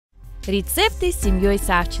Рецепты с семьей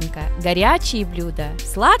Савченко, горячие блюда,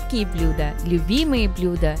 сладкие блюда, любимые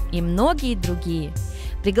блюда и многие другие.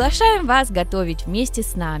 Приглашаем вас готовить вместе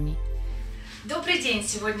с нами. Добрый день!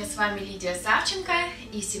 Сегодня с вами Лидия Савченко,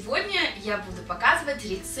 и сегодня я буду показывать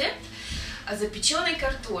рецепт запеченной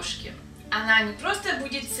картошки. Она не просто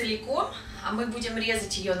будет целиком, а мы будем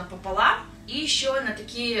резать ее напополам и еще на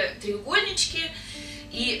такие треугольнички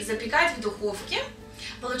и запекать в духовке.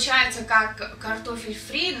 Получается как картофель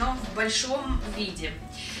фри, но в большом виде.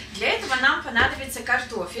 Для этого нам понадобится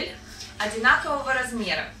картофель одинакового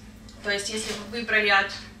размера. То есть, если вы выбрали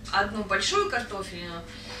одну большую картофелину,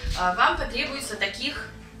 вам потребуется таких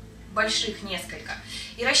больших несколько.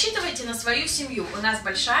 И рассчитывайте на свою семью. У нас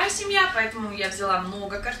большая семья, поэтому я взяла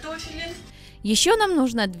много картофелин. Еще нам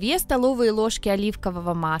нужно 2 столовые ложки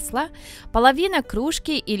оливкового масла, половина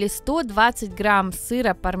кружки или 120 грамм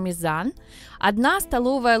сыра пармезан, 1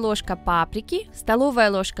 столовая ложка паприки,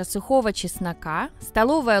 столовая ложка сухого чеснока,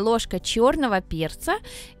 столовая ложка черного перца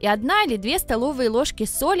и 1 или 2 столовые ложки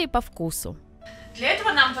соли по вкусу. Для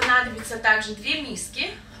этого нам понадобится также 2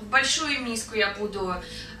 миски. В большую миску я буду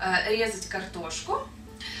резать картошку,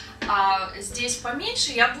 а здесь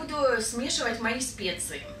поменьше я буду смешивать мои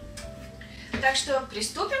специи. Так что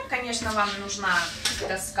приступим. Конечно, вам нужна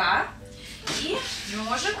доска и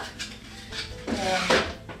ножик.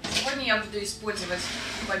 Сегодня я буду использовать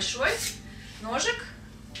большой ножик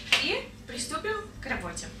и приступим к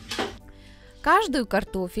работе. Каждую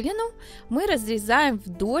картофелину мы разрезаем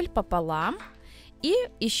вдоль пополам и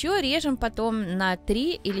еще режем потом на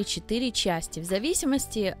 3 или 4 части, в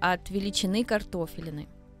зависимости от величины картофелины.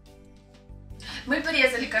 Мы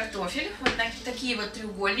порезали картофель вот на такие вот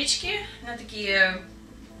треугольнички, на такие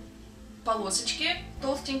полосочки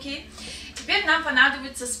толстенькие. Теперь нам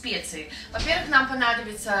понадобятся специи. Во-первых, нам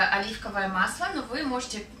понадобится оливковое масло, но вы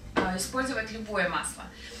можете использовать любое масло.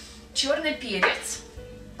 Черный перец,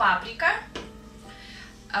 паприка,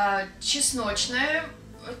 чесночная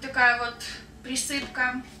вот такая вот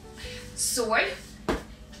присыпка, соль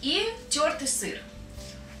и тертый сыр.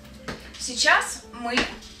 Сейчас мы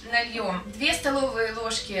нальем 2 столовые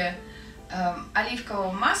ложки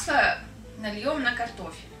оливкового масла, нальем на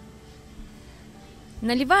картофель.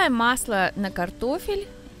 Наливаем масло на картофель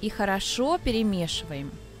и хорошо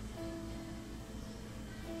перемешиваем.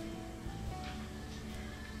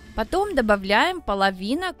 Потом добавляем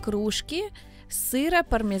половину кружки сыра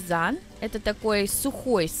пармезан, это такой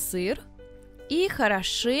сухой сыр, и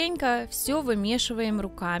хорошенько все вымешиваем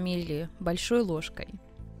руками или большой ложкой.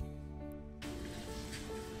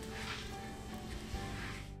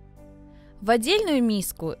 В отдельную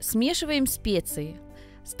миску смешиваем специи.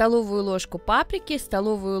 Столовую ложку паприки,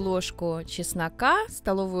 столовую ложку чеснока,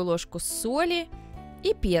 столовую ложку соли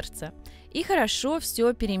и перца. И хорошо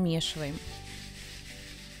все перемешиваем.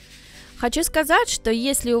 Хочу сказать, что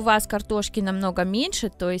если у вас картошки намного меньше,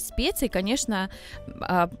 то и специй, конечно,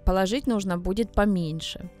 положить нужно будет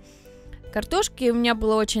поменьше. Картошки у меня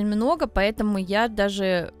было очень много, поэтому я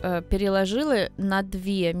даже переложила на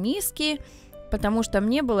 2 миски, потому что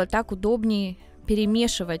мне было так удобнее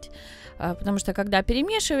перемешивать, потому что когда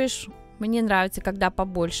перемешиваешь, мне нравится, когда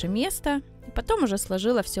побольше места, и потом уже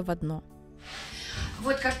сложила все в одно.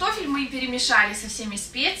 Вот картофель мы перемешали со всеми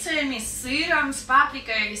специями, с сыром, с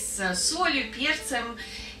паприкой, с солью, перцем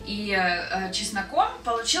и чесноком.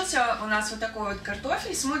 Получился у нас вот такой вот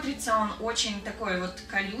картофель. Смотрится он очень такой вот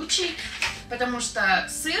колючий, потому что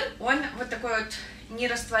сыр, он вот такой вот не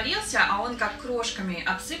растворился, а он как крошками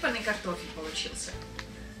обсыпанный картофель получился.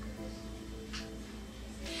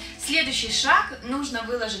 Следующий шаг, нужно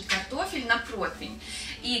выложить картофель на противень.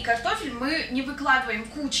 И картофель мы не выкладываем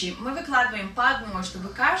кучей, мы выкладываем по одной, чтобы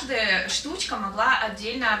каждая штучка могла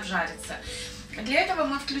отдельно обжариться. Для этого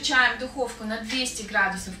мы включаем духовку на 200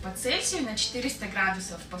 градусов по Цельсию, на 400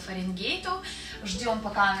 градусов по Фаренгейту. Ждем,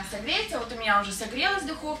 пока она согреется. Вот у меня уже согрелась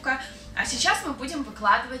духовка, а сейчас мы будем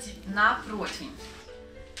выкладывать на противень.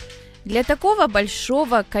 Для такого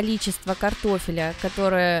большого количества картофеля,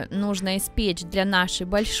 которое нужно испечь для нашей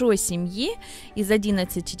большой семьи из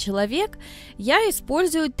 11 человек, я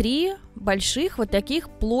использую 3 больших вот таких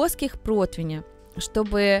плоских противня.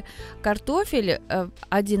 Чтобы картофель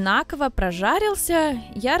одинаково прожарился,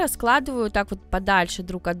 я раскладываю так вот подальше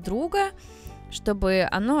друг от друга, чтобы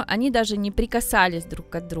они даже не прикасались друг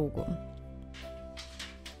к другу.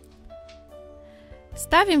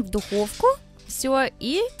 Ставим в духовку. Все,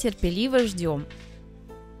 и терпеливо ждем.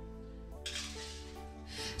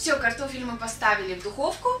 Все, картофель мы поставили в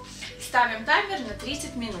духовку, ставим таймер на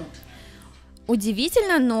 30 минут.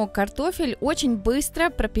 Удивительно, но картофель очень быстро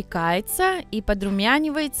пропекается и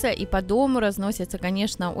подрумянивается, и по дому разносятся,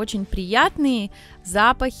 конечно, очень приятные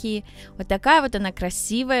запахи. Вот такая вот она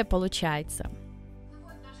красивая получается.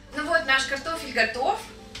 Ну вот наш картофель готов.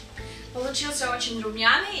 Получился очень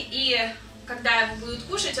румяный, и когда его будут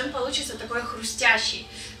кушать, он получится такой хрустящий.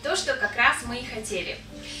 То, что как раз мы и хотели.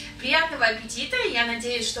 Приятного аппетита! Я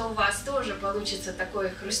надеюсь, что у вас тоже получится такой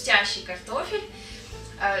хрустящий картофель.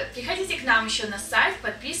 Приходите к нам еще на сайт,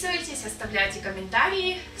 подписывайтесь, оставляйте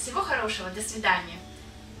комментарии. Всего хорошего, до свидания.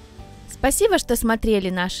 Спасибо, что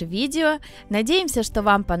смотрели наше видео. Надеемся, что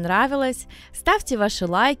вам понравилось. Ставьте ваши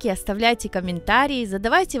лайки, оставляйте комментарии,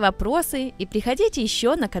 задавайте вопросы и приходите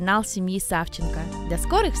еще на канал Семьи Савченко. До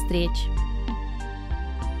скорых встреч!